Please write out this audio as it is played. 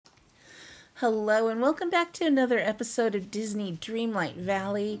Hello and welcome back to another episode of Disney Dreamlight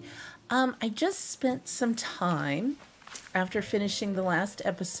Valley. I just spent some time after finishing the last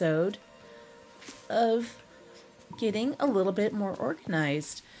episode of getting a little bit more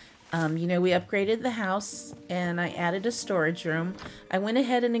organized. We upgraded the house and I added a storage room. I went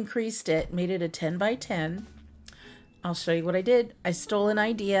ahead and increased it, made it a 10 by 10. I'll show you what I did. I stole an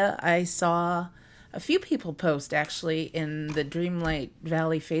idea. I saw a few people post actually in the Dreamlight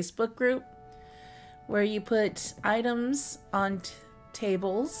Valley Facebook group where you put items on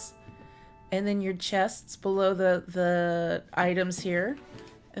tables and then your chests below the items here.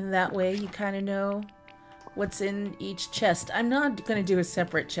 And that way you kind of know what's in each chest. I'm not going to do a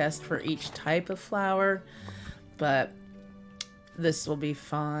separate chest for each type of flower, but this will be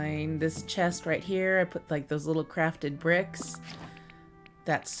fine. This chest right here, I put like those little crafted bricks.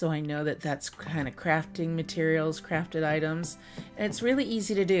 That's so I know that that's kind of crafting materials, crafted items. And it's really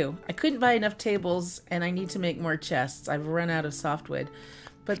easy to do. I couldn't buy enough tables and I need to make more chests. I've run out of softwood.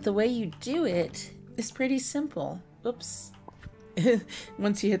 But the way you do it is pretty simple. Oops.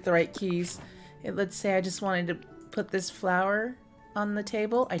 Once you hit the right keys. Let's say I just wanted to put this flower on the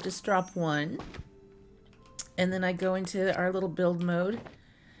table. I just drop one. And then I go into our little build mode,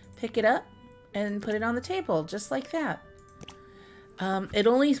 pick it up, and put it on the table, just like that. It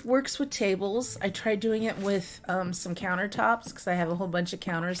only works with tables. I tried doing it with some countertops because I have a whole bunch of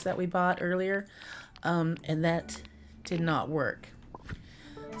counters that we bought earlier, and that did not work.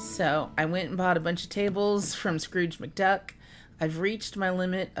 So I went and bought a bunch of tables from Scrooge McDuck. I've reached my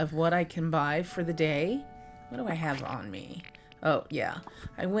limit of what I can buy for the day. What do I have on me? Oh, yeah.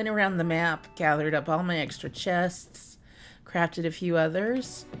 I went around the map, gathered up all my extra chests, crafted a few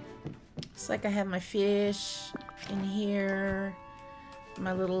others. It's like I have my fish in here,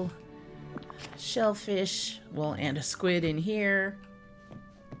 my little shellfish, well, and a squid in here.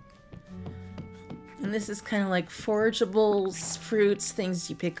 And this is kind of like forageables, fruits, things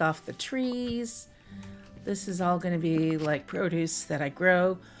you pick off the trees. This is all going to be like produce that I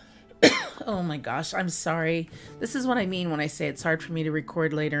grow. Oh my gosh, I'm sorry. This is what I mean when I say it's hard for me to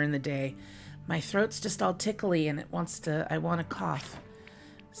record later in the day. My throat's just all tickly and I want to cough.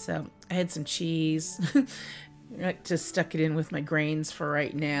 So I had some cheese. I just stuck it in with my grains for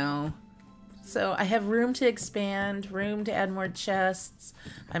right now. So I have room to expand, room to add more chests.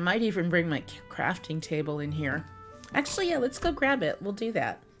 I might even bring my crafting table in here. Actually, yeah, let's go grab it. We'll do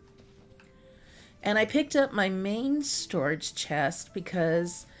that. And I picked up my main storage chest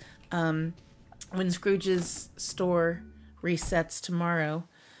because when Scrooge's store resets tomorrow,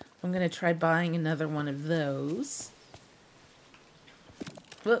 I'm going to try buying another one of those.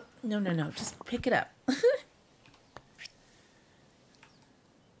 Well, no, just pick it up.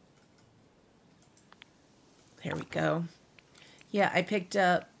 There we go. Yeah, I picked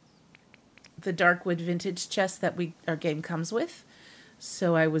up the Darkwood vintage chest that our game comes with.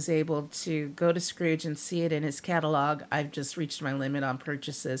 So I was able to go to Scrooge and see it in his catalog. I've just reached my limit on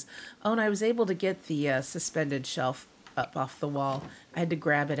purchases. Oh, and I was able to get the suspended shelf up off the wall. I had to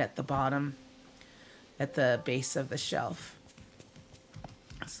grab it at the bottom, at the base of the shelf.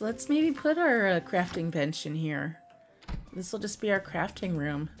 So let's maybe put our crafting bench in here. This will just be our crafting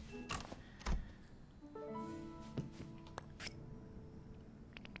room.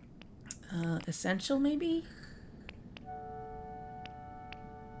 Essential, maybe?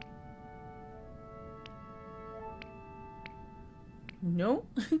 No?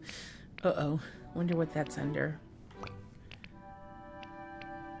 Uh-oh. Wonder what that's under.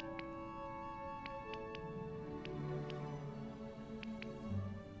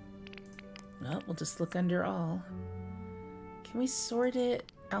 Well, we'll just look under all. Can we sort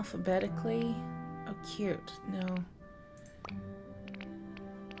it alphabetically? Oh, cute. No.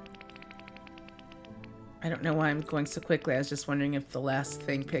 I don't know why I'm going so quickly. I was just wondering if the last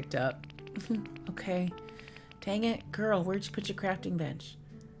thing picked up. Okay. Dang it, girl, where'd you put your crafting bench?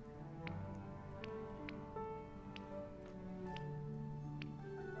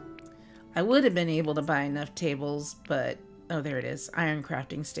 I would have been able to buy enough tables, but... Oh, there it is. Iron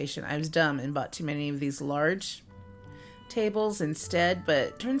crafting station. I was dumb and bought too many of these large tables instead,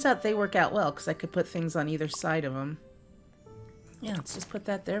 but turns out they work out well because I could put things on either side of them. Yeah, let's just put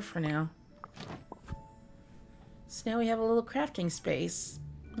that there for now. So now we have a little crafting space.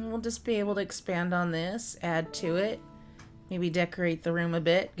 And we'll just be able to expand on this, add to it, maybe decorate the room a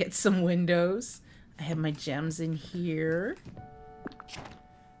bit, get some windows. I have my gems in here.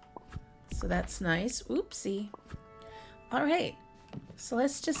 So that's nice. Oopsie. All right. So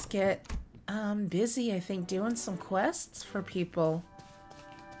let's just get busy, I think, doing some quests for people.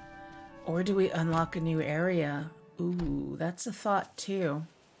 Or do we unlock a new area? Ooh, that's a thought too.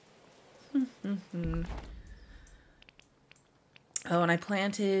 Oh, and I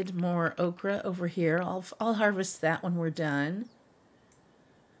planted more okra over here. I'll harvest that when we're done.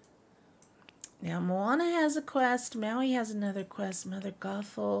 Now, Moana has a quest. Maui has another quest. Mother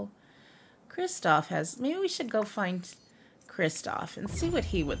Gothel. Kristoff has... Maybe we should go find Kristoff and see what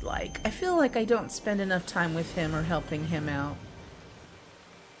he would like. I feel like I don't spend enough time with him or helping him out.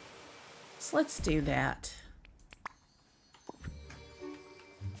 So let's do that.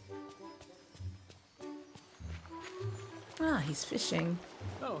 Ah, he's fishing.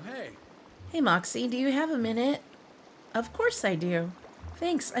 Oh, hey. Hey, Moxie, do you have a minute? Of course I do.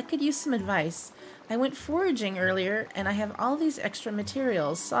 Thanks, I could use some advice. I went foraging earlier, and I have all these extra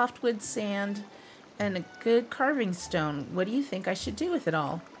materials, softwood, sand, and a good carving stone. What do you think I should do with it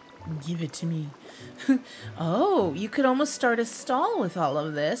all? Give it to me. Oh, you could almost start a stall with all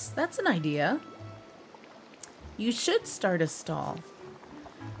of this. That's an idea. You should start a stall.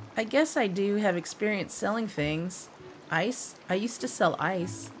 I guess I do have experience selling things. Ice? I used to sell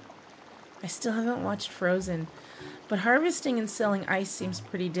ice. I still haven't watched Frozen. But harvesting and selling ice seems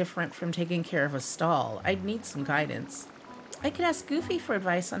pretty different from taking care of a stall. I'd need some guidance. I could ask Goofy for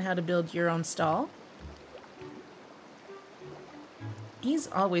advice on how to build your own stall. He's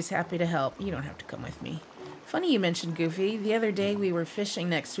always happy to help. You don't have to come with me. Funny you mentioned Goofy. The other day we were fishing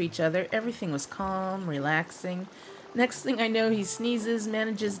next to each other. Everything was calm, relaxing. Next thing I know, he sneezes,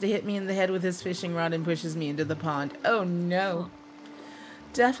 manages to hit me in the head with his fishing rod, and pushes me into the pond. Oh no.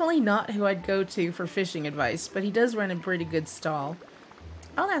 Definitely not who I'd go to for fishing advice, but he does run a pretty good stall.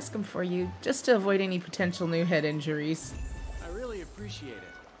 I'll ask him for you, just to avoid any potential new head injuries. I really appreciate it.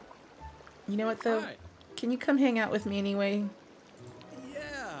 You know what, though? Hi. Can you come hang out with me anyway?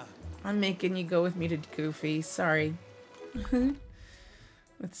 Yeah. I'm making you go with me to Goofy. Sorry.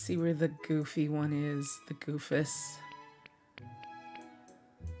 Let's see where the Goofy one is. The Goofus.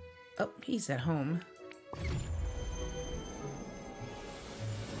 Oh, he's at home.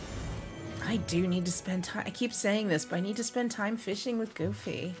 I do need to spend time. I keep saying this, but I need to spend time fishing with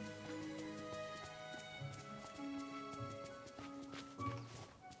Goofy.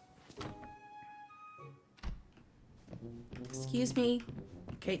 Excuse me.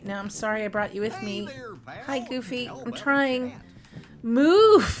 Okay, now I'm sorry I brought you with me. There, pal. Hi, Goofy. How I'm about trying. that?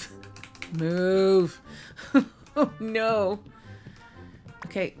 Move! Move. Oh, no.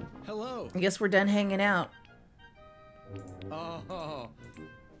 Okay, Hello. I guess we're done hanging out. Oh.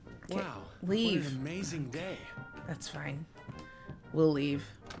 Okay, Wow. leave. What an amazing day. That's fine. We'll leave.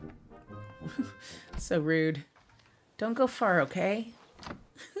 So rude. Don't go far, okay?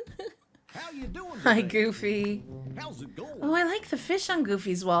 How you doing Hi, today? Goofy. How's it going? Oh, I like the fish on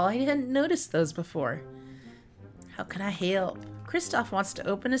Goofy's wall. I hadn't noticed those before. How can I help? Kristoff wants to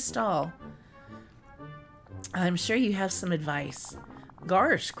open a stall. I'm sure you have some advice.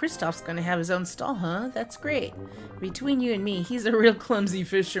 Gosh, Kristoff's going to have his own stall, huh? That's great. Between you and me, he's a real clumsy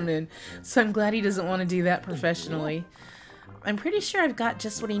fisherman, so I'm glad he doesn't want to do that professionally. I'm pretty sure I've got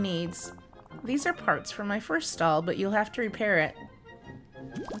just what he needs. These are parts from my first stall, but you'll have to repair it.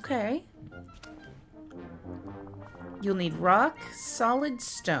 Okay. You'll need rock, solid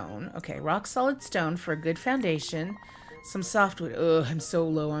stone. Okay, rock, solid stone for a good foundation. Some softwood. Ugh, I'm so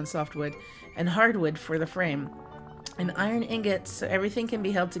low on softwood. And hardwood for the frame. An iron ingot so everything can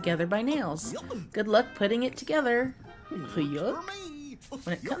be held together by nails. Good luck putting it together. Yuck. For me.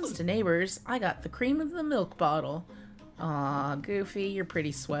 When it comes to neighbors, I got the cream of the milk bottle. Aw, Goofy, you're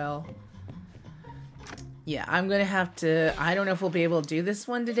pretty swell. Yeah, I'm gonna have to... I don't know if we'll be able to do this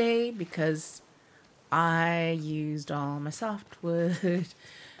one today because I used all my softwood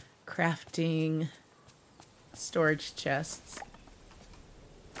crafting storage chests.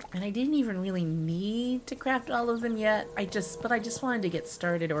 And I didn't even really need to craft all of them yet. But I just wanted to get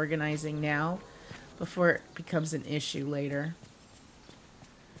started organizing now before it becomes an issue later.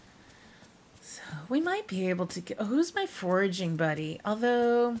 So we might be able to get... Oh, who's my foraging buddy?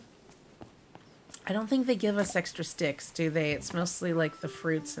 Although I don't think they give us extra sticks, do they? It's mostly like the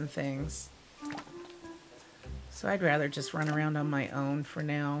fruits and things. So I'd rather just run around on my own for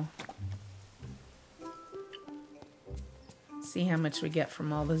now. See how much we get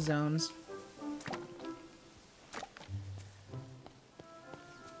from all the zones.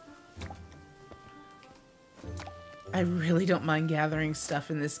 I really don't mind gathering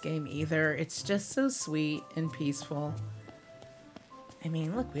stuff in this game either. It's just so sweet and peaceful. I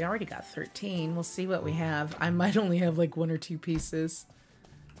mean, look, we already got 13. We'll see what we have. I might only have like 1 or 2 pieces.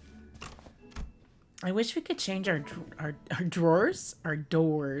 I wish we could change our drawers? Our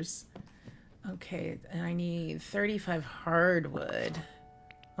doors. Okay, and I need 35 hardwood.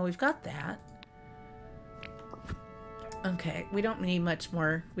 Oh, we've got that. Okay, we don't need much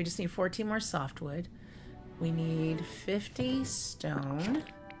more. We just need 14 more softwood. We need 50 stone.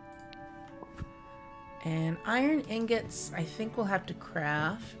 And iron ingots, I think we'll have to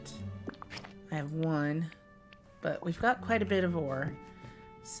craft. I have 1, but we've got quite a bit of ore.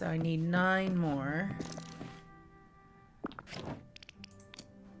 So I need 9 more.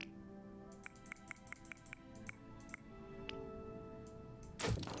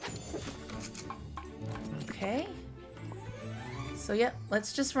 Okay. So yeah,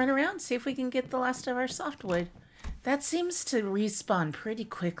 let's just run around, see if we can get the last of our softwood. That seems to respawn pretty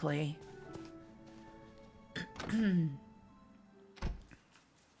quickly. And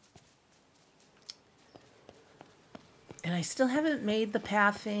I still haven't made the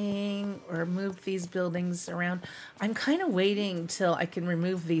pathing or moved these buildings around. I'm kind of waiting till I can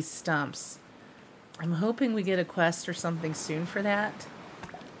remove these stumps. I'm hoping we get a quest or something soon for that.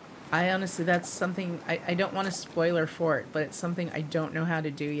 I honestly, that's something, I don't want a spoiler for it, but it's something I don't know how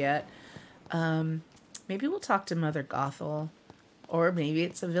to do yet. Maybe we'll talk to Mother Gothel, or maybe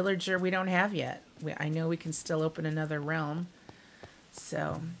it's a villager we don't have yet. I know we can still open another realm,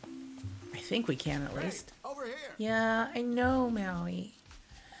 so I think we can at least. Hey, over here. Yeah, I know, Maui.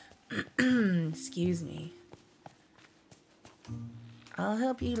 Excuse me. I'll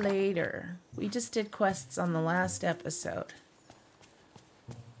help you later. We just did quests on the last episode.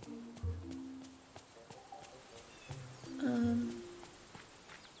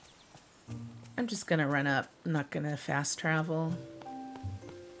 I'm just gonna run up. I'm not gonna fast travel.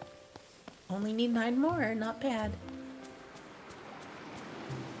 Only need 9 more, not bad.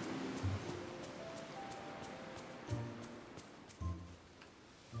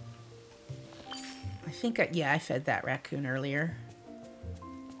 I think, yeah, I fed that raccoon earlier.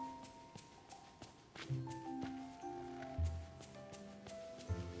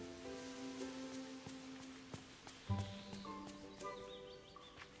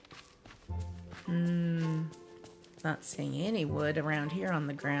 Not seeing any wood around here on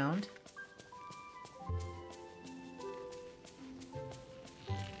the ground.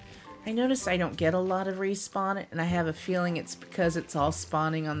 I notice I don't get a lot of respawn, and I have a feeling it's because it's all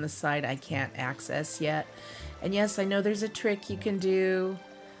spawning on the side I can't access yet. And yes, I know there's a trick you can do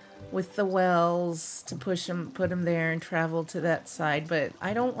with the wells to push them, put them there and travel to that side, but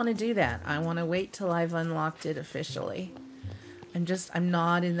I don't want to do that. I want to wait till I've unlocked it officially. I'm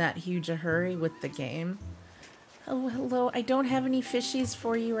not in that huge a hurry with the game. Oh, hello. I don't have any fishies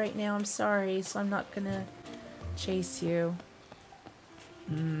for you right now. I'm sorry, so I'm not gonna chase you.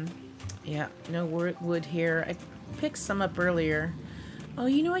 Yeah, no wood here. I picked some up earlier. Oh,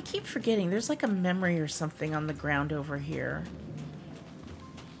 you know, I keep forgetting. There's like a memory or something on the ground over here.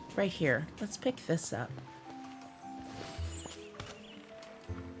 Right here. Let's pick this up.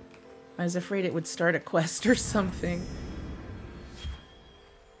 I was afraid it would start a quest or something.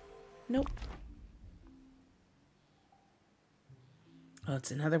 Nope. Oh,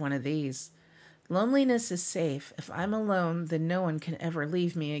 it's another one of these. Loneliness is safe. If I'm alone, then no one can ever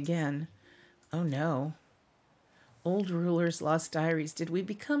leave me again. Oh no. Old rulers, lost diaries. Did we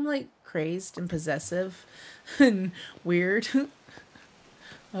become like crazed and possessive and weird?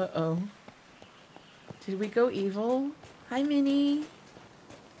 Uh-oh. Did we go evil? Hi, Minnie.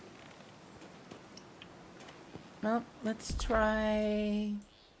 Well, let's try...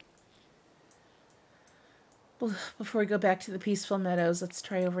 Before we go back to the peaceful meadows, let's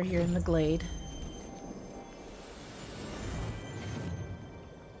try over here in the glade.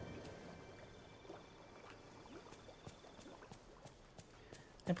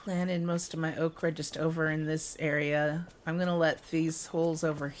 I planted most of my okra just over in this area. I'm gonna let these holes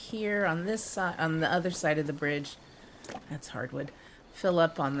over here on this side, on the other side of the bridge, that's hardwood, fill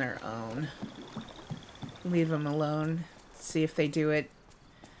up on their own. Leave them alone. See if they do it.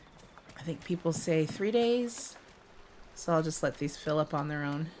 I think people say 3 days, so I'll just let these fill up on their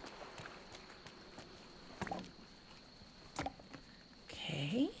own.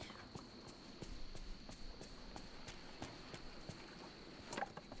 Okay.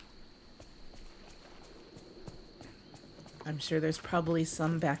 I'm sure there's probably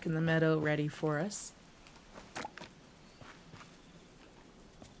some back in the meadow ready for us.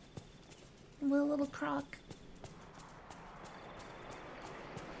 Little croc.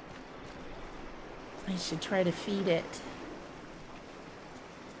 I should try to feed it.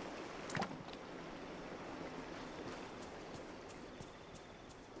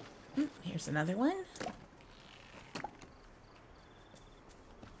 Here's another one.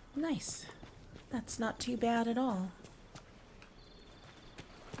 Nice. That's not too bad at all.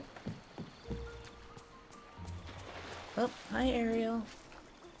 Oh, hi, Ariel.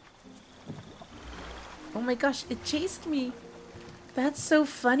 Oh my gosh, it chased me. That's so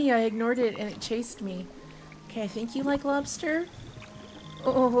funny. I ignored it and it chased me. Okay, I think you like lobster.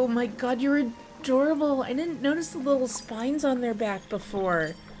 Oh my god, you're adorable. I didn't notice the little spines on their back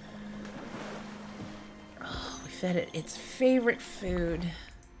before. Oh, we fed it its favorite food.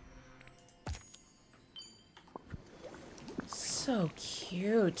 So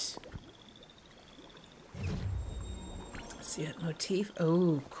cute. See that motif?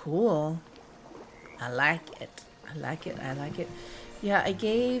 Oh, cool. I like it. I like it. I like it. Yeah, I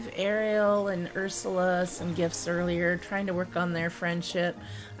gave Ariel and Ursula some gifts earlier, trying to work on their friendship.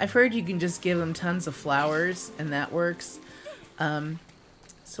 I've heard you can just give them tons of flowers, and that works. So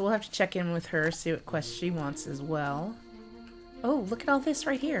we'll have to check in with her, see what quest she wants as well. Oh, look at all this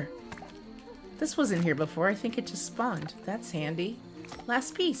right here. This wasn't here before. I think it just spawned. That's handy.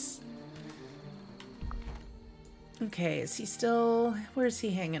 Last piece. Okay, is he still... Where's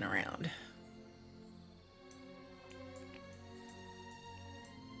he hanging around?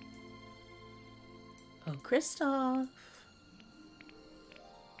 Oh, Kristoff.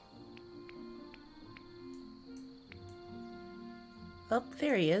 Oh,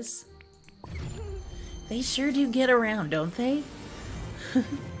 there he is. They sure do get around, don't they?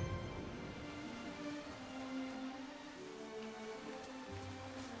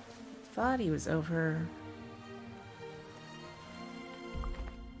 Thought he was over.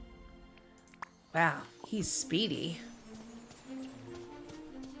 Wow, he's speedy.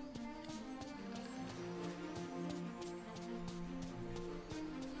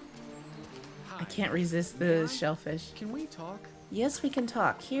 I can't resist the shellfish. Can we talk? Yes, we can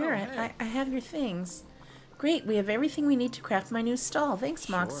talk. Here, Oh, hey. I have your things. Great, we have everything we need to craft my new stall. Thanks,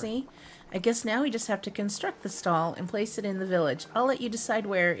 Sure. Moxie. I guess now we just have to construct the stall and place it in the village. I'll let you decide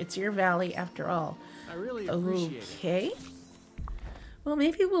where. It's your valley after all. I really appreciate it. Okay. Well,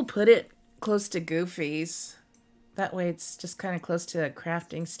 maybe we'll put it close to Goofy's. That way it's just kind of close to a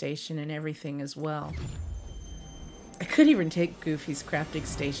crafting station and everything as well. I could even take Goofy's crafting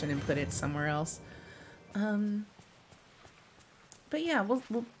station and put it somewhere else. But yeah,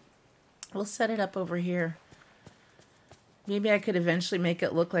 we'll set it up over here. Maybe I could eventually make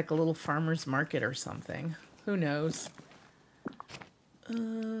it look like a little farmer's market or something. Who knows?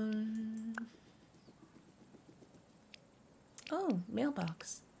 Oh,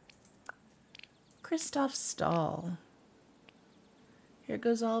 mailbox. Kristoff's stall. Here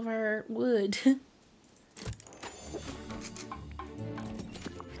goes all of our wood.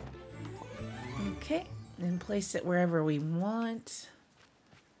 Okay, and place it wherever we want.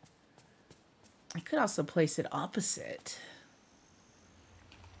 I could also place it opposite.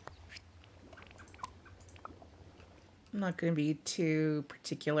 I'm not going to be too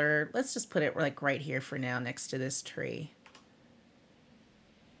particular. Let's just put it like right here for now next to this tree.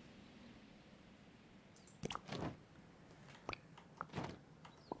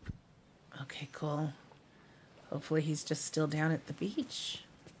 Okay, cool. Hopefully he's just still down at the beach.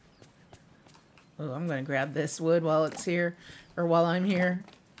 Oh, I'm going to grab this wood while it's here, or while I'm here.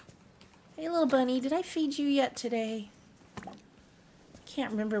 Hey, little bunny, did I feed you yet today?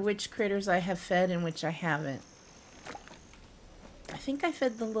 Can't remember which critters I have fed and which I haven't. I think I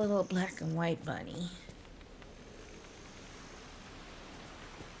fed the little black and white bunny.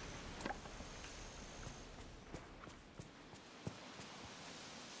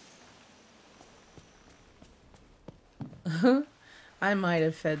 I might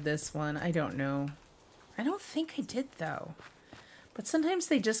have fed this one. I don't know. I don't think I did, though. But sometimes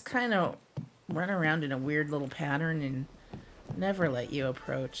they just kind of run around in a weird little pattern and never let you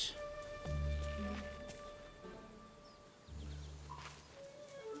approach.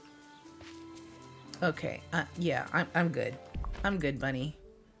 Okay, yeah, I'm good. I'm good, bunny.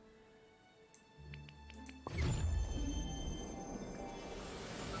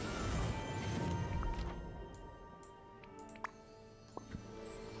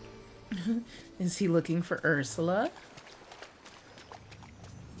 Is he looking for Ursula?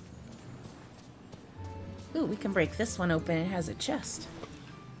 Ooh, we can break this one open. It has a chest.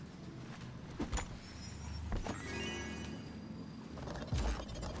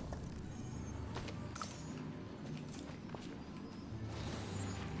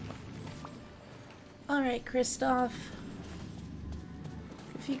 Alright, Kristoff.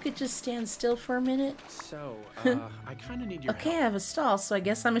 If you could just stand still for a minute. So, I kind of need your Okay, I help. have a stall, so I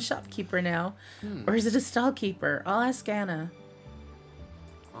guess I'm a shopkeeper now. Or is it a stall keeper? I'll ask Anna.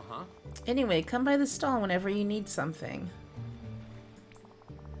 Uh-huh. Anyway, come by the stall whenever you need something.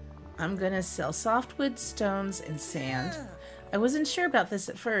 I'm gonna sell softwood, stones, and sand. I wasn't sure about this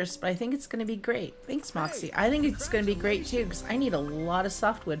at first, but I think it's gonna be great. Thanks, Moxie. I think it's gonna be great too, because I need a lot of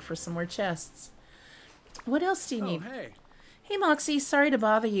softwood for some more chests. What else do you Oh, need? hey. Hey, Moxie, sorry to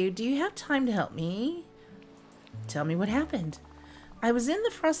bother you. Do you have time to help me? Tell me what happened. I was in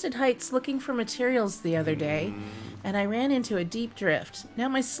the Frosted Heights looking for materials the other day, and I ran into a deep drift. Now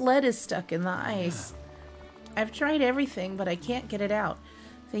my sled is stuck in the ice. I've tried everything, but I can't get it out.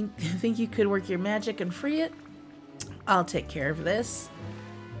 Think you could work your magic and free it? I'll take care of this.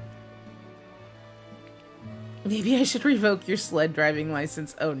 Maybe I should revoke your sled driving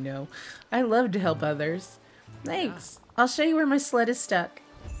license. Oh no. I love to help others. Thanks. I'll show you where my sled is stuck.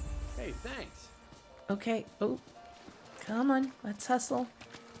 Hey, thanks. Okay. Oh. Come on. Let's hustle.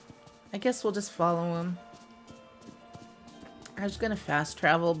 I guess we'll just follow him. I was gonna fast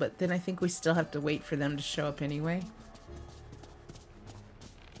travel, but then I think we still have to wait for them to show up anyway.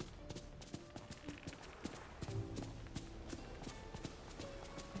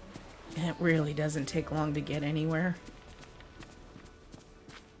 And it really doesn't take long to get anywhere.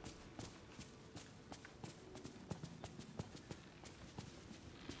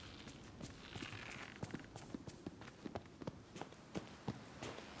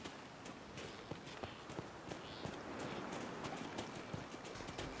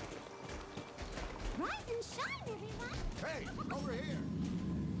 Rise and shine, everyone! Hey, over here.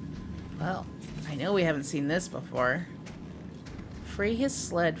 Well, I know we haven't seen this before. Free his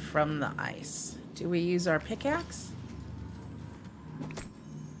sled from the ice. Do we use our pickaxe?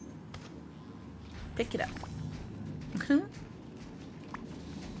 Pick it up.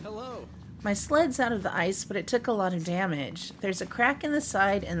 Hello. My sled's out of the ice, but it took a lot of damage. There's a crack in the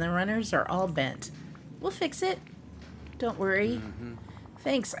side and the runners are all bent. We'll fix it. Don't worry.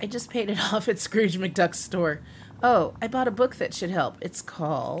 Thanks, I just paid it off at Scrooge McDuck's store. Oh, I bought a book that should help. It's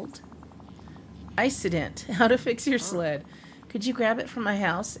called Icident, How to Fix Your Sled. Could you grab it from my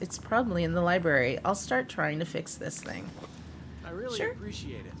house? It's probably in the library. I'll start trying to fix this thing. I really Sure.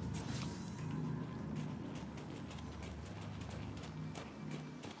 appreciate it.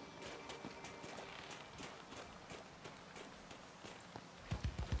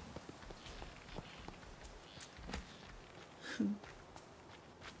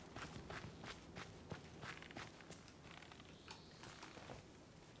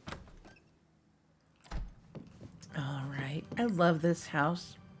 All right. I love this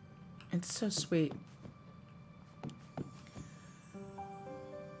house. It's so sweet.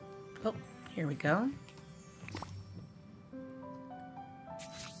 Oh, here we go.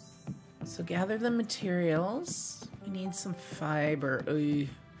 So gather the materials. We need some fiber.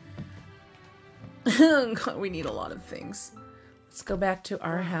 God, we need a lot of things. Let's go back to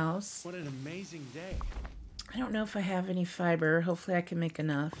our house. What an amazing day. I don't know if I have any fiber. Hopefully I can make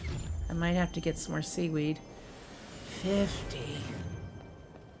enough. I might have to get some more seaweed. 50.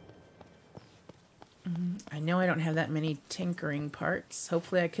 I know I don't have that many tinkering parts.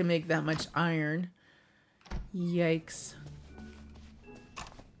 Hopefully I can make that much iron. Yikes.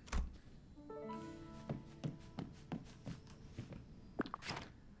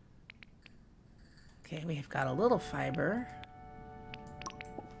 Okay, we've got a little fiber.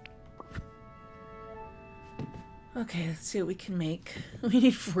 Okay, let's see what we can make. We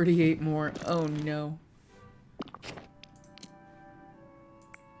need 48 more. Oh no.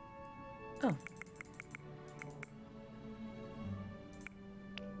 Oh.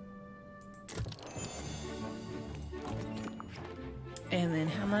 And then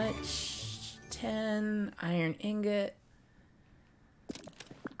how much? 10 iron ingot.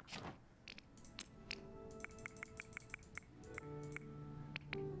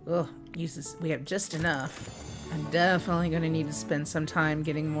 Oh, uses. We have just enough. I'm definitely going to need to spend some time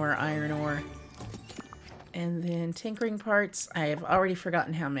getting more iron ore. And then tinkering parts. I have already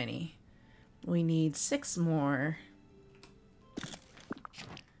forgotten how many. We need 6 more.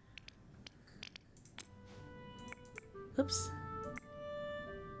 Oops.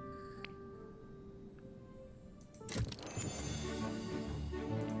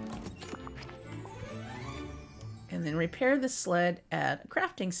 And then repair the sled at a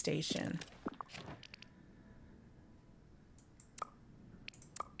crafting station.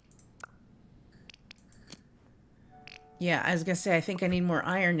 Yeah, I was gonna say, I think I need more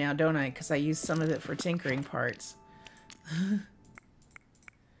iron now, don't I? Because I used some of it for tinkering parts.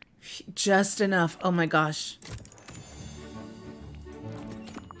 Just enough. Oh my gosh.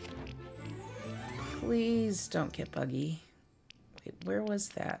 Please don't get buggy. Wait, where was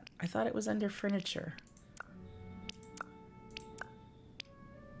that? I thought it was under furniture.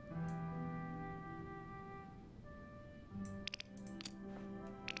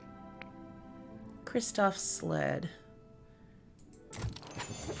 Kristoff's sled.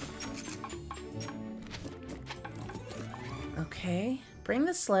 Okay, bring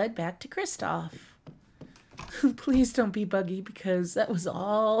the sled back to Kristoff. Please don't be buggy because that was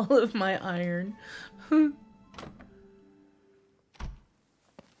all of my iron.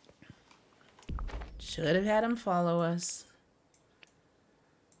 Should have had him follow us.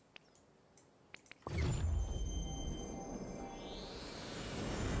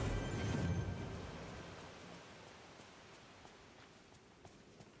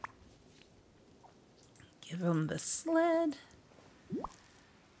 Give him the sled.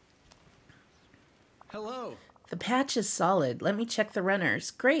 Hello. The patch is solid. Let me check the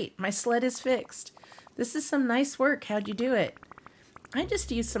runners. Great, my sled is fixed. This is some nice work. How'd you do it? I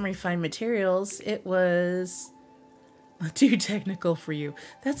just used some refined materials. It was too technical for you.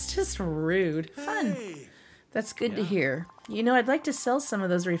 That's just rude. Fun. Hey. That's good to hear. You know, I'd like to sell some of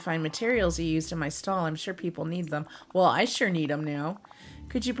those refined materials you used in my stall. I'm sure people need them. Well, I sure need them now.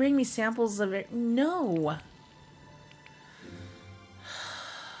 Could you bring me samples of it? No.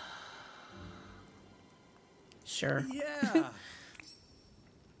 Sure. Yeah.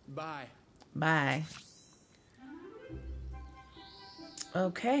 Bye. Bye.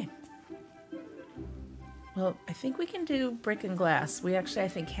 Okay. Well, I think we can do brick and glass. We actually, I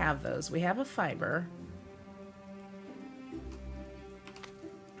think, have those. We have a fiber.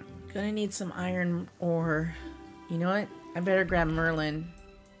 Gonna need some iron ore. You know what? I better grab Merlin.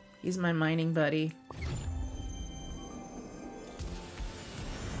 He's my mining buddy.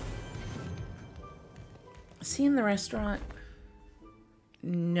 Is he in the restaurant?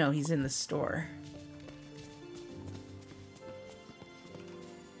 No, he's in the store.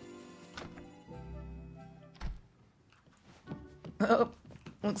 Oh,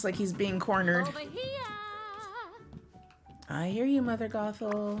 looks like he's being cornered. Over here. I hear you, Mother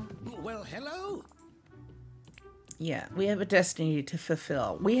Gothel. Well, hello. Yeah, we have a destiny to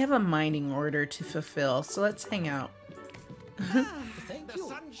fulfill. We have a mining order to fulfill, so let's hang out. Thank you.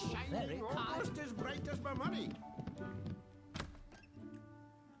 Sun's shining almost as bright as my money.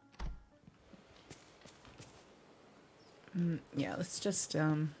 Yeah, let's just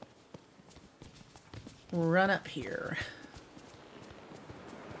run up here.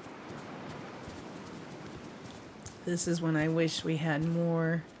 This is when I wish we had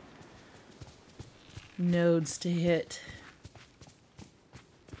more nodes to hit.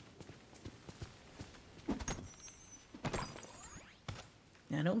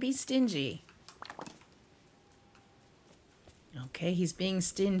 Now don't be stingy. Okay, he's being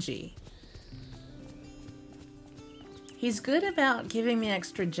stingy. He's good about giving me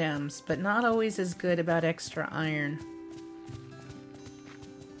extra gems, but not always as good about extra iron.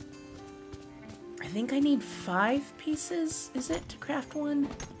 I think I need 5 pieces, is it, to craft one?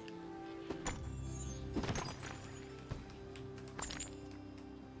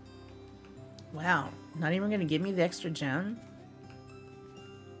 Wow, not even gonna give me the extra gem?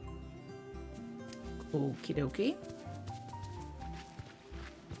 Okie dokie.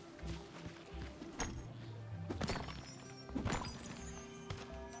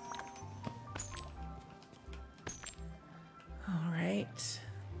 Alright.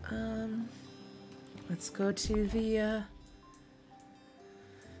 Let's go to the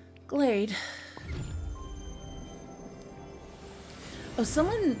glade. Oh,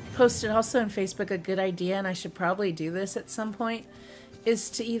 someone posted also on Facebook a good idea, and I should probably do this at some point, is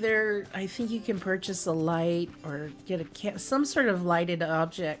to either, I think you can purchase a light or get some sort of lighted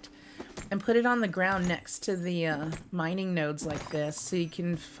object and put it on the ground next to the mining nodes like this so you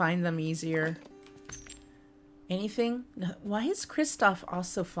can find them easier. Anything? No. Why is Kristoff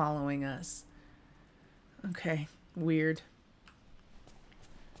also following us? Okay, weird.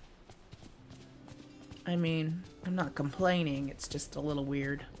 I mean, I'm not complaining, it's just a little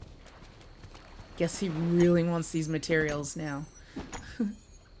weird. Guess he really wants these materials now.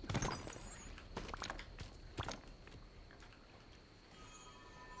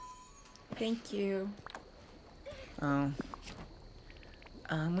 Thank you. Oh.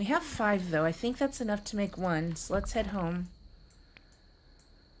 We have 5 though. I think that's enough to make 1, so let's head home.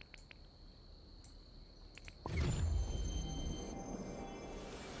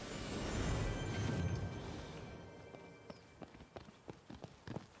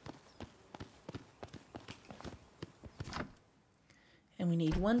 And we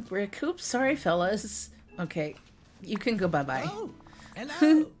need 1 brick. Oops, sorry fellas. Okay, you can go bye-bye. Oh,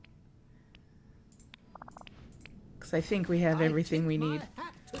 hello. Because I think we have everything we need. My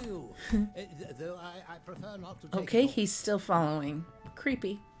hat to you. Though I prefer not to take Okay, it off. he's still following.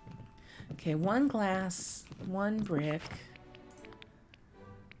 Creepy. Okay, 1 glass, 1 brick.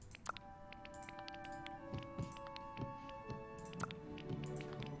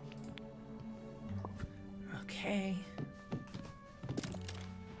 Okay.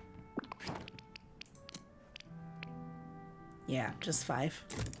 Yeah, just 5.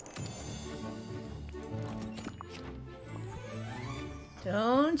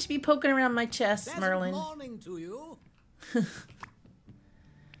 Don't be poking around my chest, Merlin. Morning to you.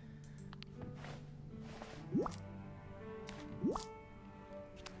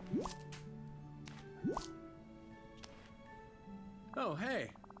 Oh,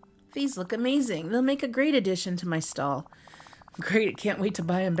 hey. These look amazing. They'll make a great addition to my stall. Great, can't wait to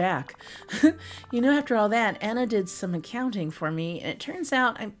buy them back. You know, after all that, Anna did some accounting for me, and it turns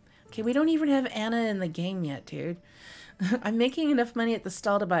out okay, we don't even have Anna in the game yet, dude. I'm making enough money at the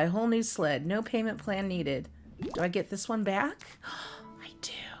stall to buy a whole new sled. No payment plan needed. Do I get this one back? I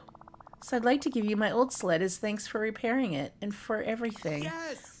do. So I'd like to give you my old sled as thanks for repairing it and for everything.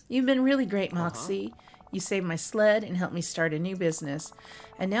 Yes! You've been really great, Moxie. You saved my sled and helped me start a new business.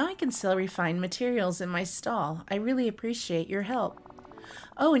 And now I can sell refined materials in my stall. I really appreciate your help.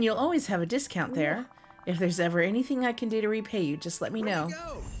 Oh, and you'll always have a discount there. If there's ever anything I can do to repay you, just let me know.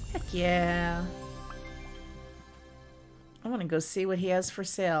 Heck yeah. I want to go see what he has for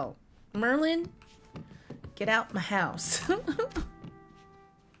sale. Merlin, get out my house.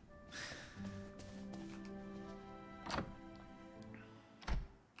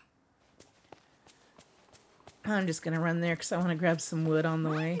 I'm just going to run there because I want to grab some wood on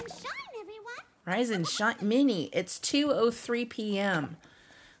the way. Rise and shine, everyone. Rise and shine. Minnie, it's 2:03 p.m.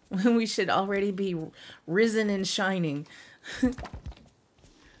 We should already be risen and shining.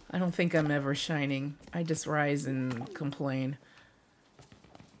 I don't think I'm ever shining. I just rise and complain.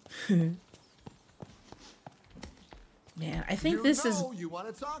 Man, I think this is... You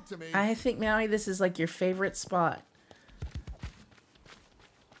want to talk to me. I think, Maui, this is like your favorite spot.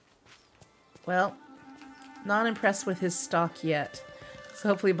 Well, not impressed with his stock yet. So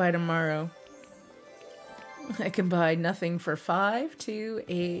hopefully by tomorrow I can buy nothing for 5, 2,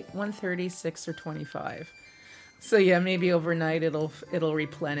 8, 136 or 25. So yeah, maybe overnight it'll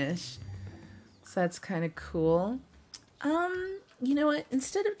replenish. So that's kind of cool. You know what?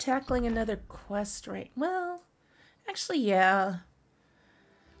 Instead of tackling another quest well, actually, yeah.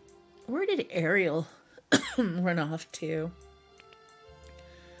 Where did Ariel run off to?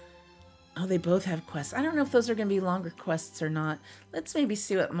 Oh, they both have quests. I don't know if those are going to be longer quests or not. Let's maybe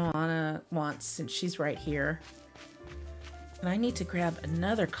see what Moana wants since she's right here. And I need to grab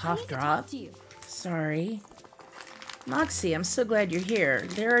another cough drop. Sorry. Moxie, I'm so glad you're here.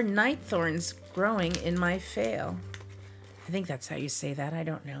 There are night thorns growing in my fail. I think that's how you say that. I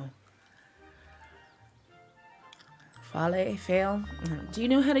don't know. Fail. Do you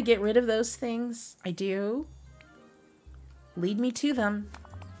know how to get rid of those things? I do. Lead me to them.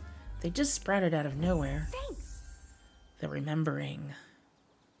 They just sprouted out of nowhere. Thanks. The remembering.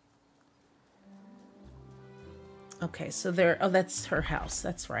 Okay, so there... Oh, that's her house.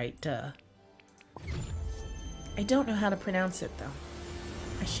 That's right. Duh. I don't know how to pronounce it, though.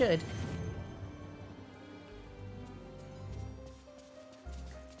 I should.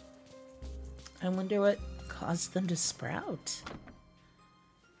 I wonder what caused them to sprout.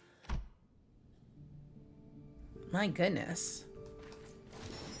 My goodness.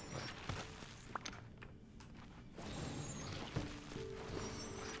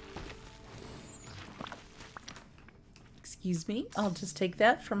 Excuse me, I'll just take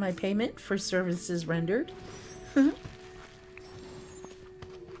that for my payment for services rendered. Oh,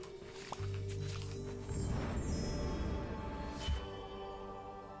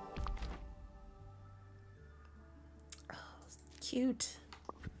 cute.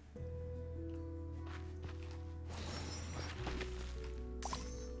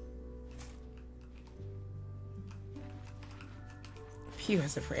 Phew, I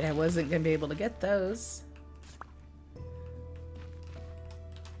was afraid I wasn't going to be able to get those.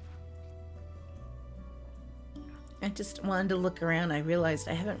 I just wanted to look around. I realized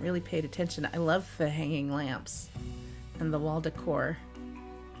I haven't really paid attention. I love the hanging lamps and the wall decor.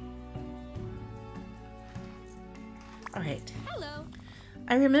 All right. Hello.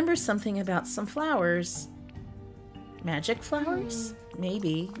 I remember something about some flowers. Magic flowers?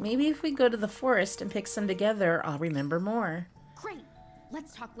 Maybe. Maybe if we go to the forest and pick some together, I'll remember more. Great.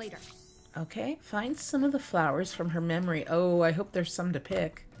 Let's talk later. Okay, find some of the flowers from her memory. Oh, I hope there's some to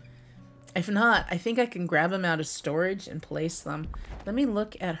pick. If not, I think I can grab them out of storage and place them. Let me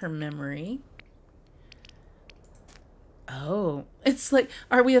look at her memory. Oh, it's like,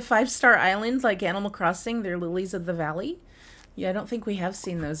 are we a 5-star island like Animal Crossing? They're lilies of the valley? Yeah, I don't think we have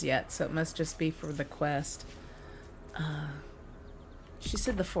seen those yet, so it must just be for the quest. She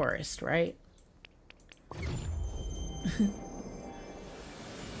said the forest, right?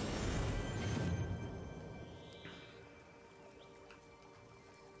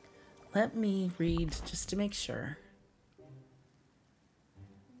 Let me read just to make sure.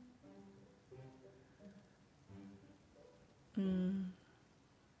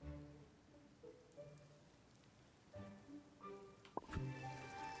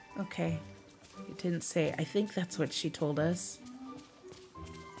 Okay. It didn't say. I think that's what she told us.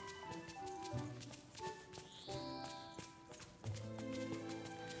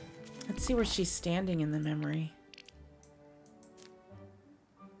 Let's see where she's standing in the memory.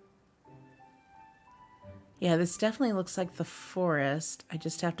 Yeah, this definitely looks like the forest. I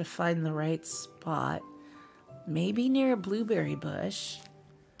just have to find the right spot. Maybe near a blueberry bush.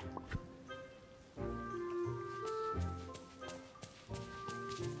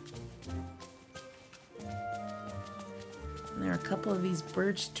 And there are a couple of these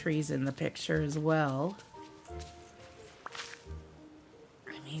birch trees in the picture as well.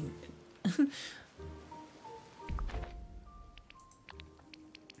 I mean...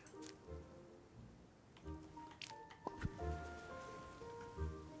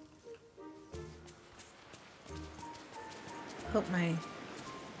 Hope my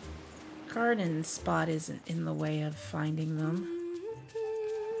garden spot isn't in the way of finding them.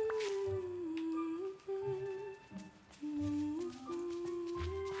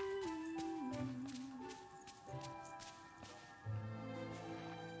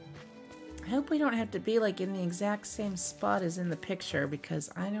 I hope we don't have to be like in the exact same spot as in the picture, because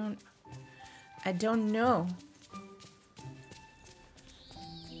I don't know.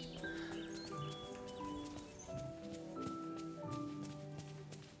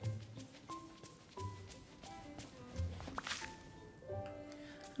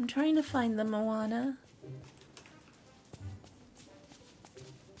 I'm trying to find the Moana.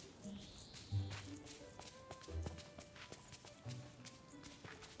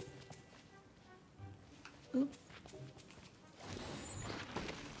 Oop.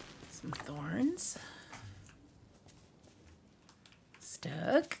 Some thorns.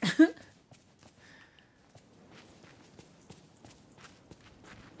 Stuck.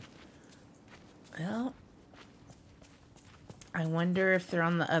 Well, I wonder if they're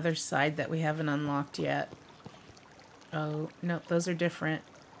on the other side that we haven't unlocked yet. Oh, no, those are different.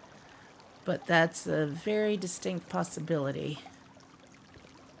 But that's a very distinct possibility.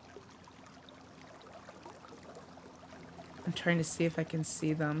 I'm trying to see if I can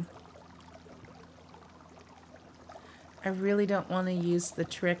see them. I really don't want to use the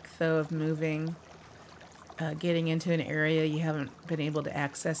trick, though, of moving, getting into an area you haven't been able to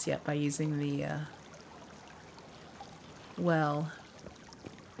access yet by using the well.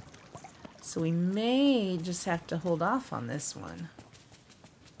 So we may just have to hold off on this one.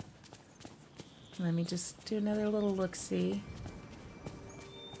 Let me just do another little look-see.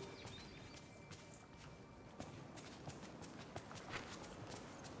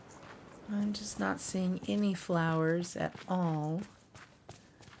 I'm just not seeing any flowers at all.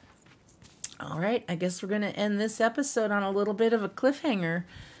 Alright, I guess we're going to end this episode on a little bit of a cliffhanger.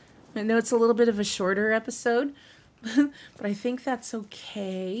 I know it's a little bit of a shorter episode, but I think that's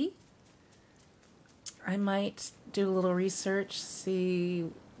okay. I might do a little research, see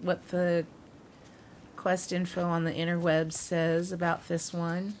what the quest info on the interwebs says about this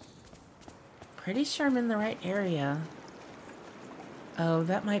one. Pretty sure I'm in the right area. Oh,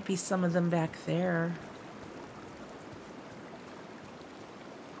 that might be some of them back there.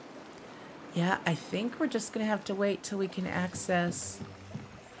 Yeah, I think we're just going to have to wait till we can access.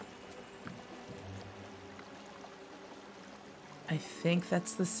 I think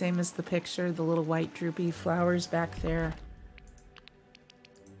that's the same as the picture, the little white droopy flowers back there.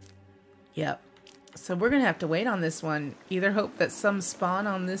 Yep. So we're going to have to wait on this one. Either hope that some spawn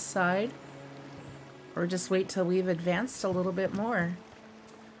on this side, or just wait till we've advanced a little bit more.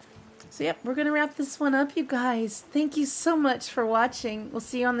 So yep, we're going to wrap this one up, you guys. Thank you so much for watching. We'll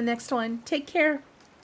see you on the next one. Take care.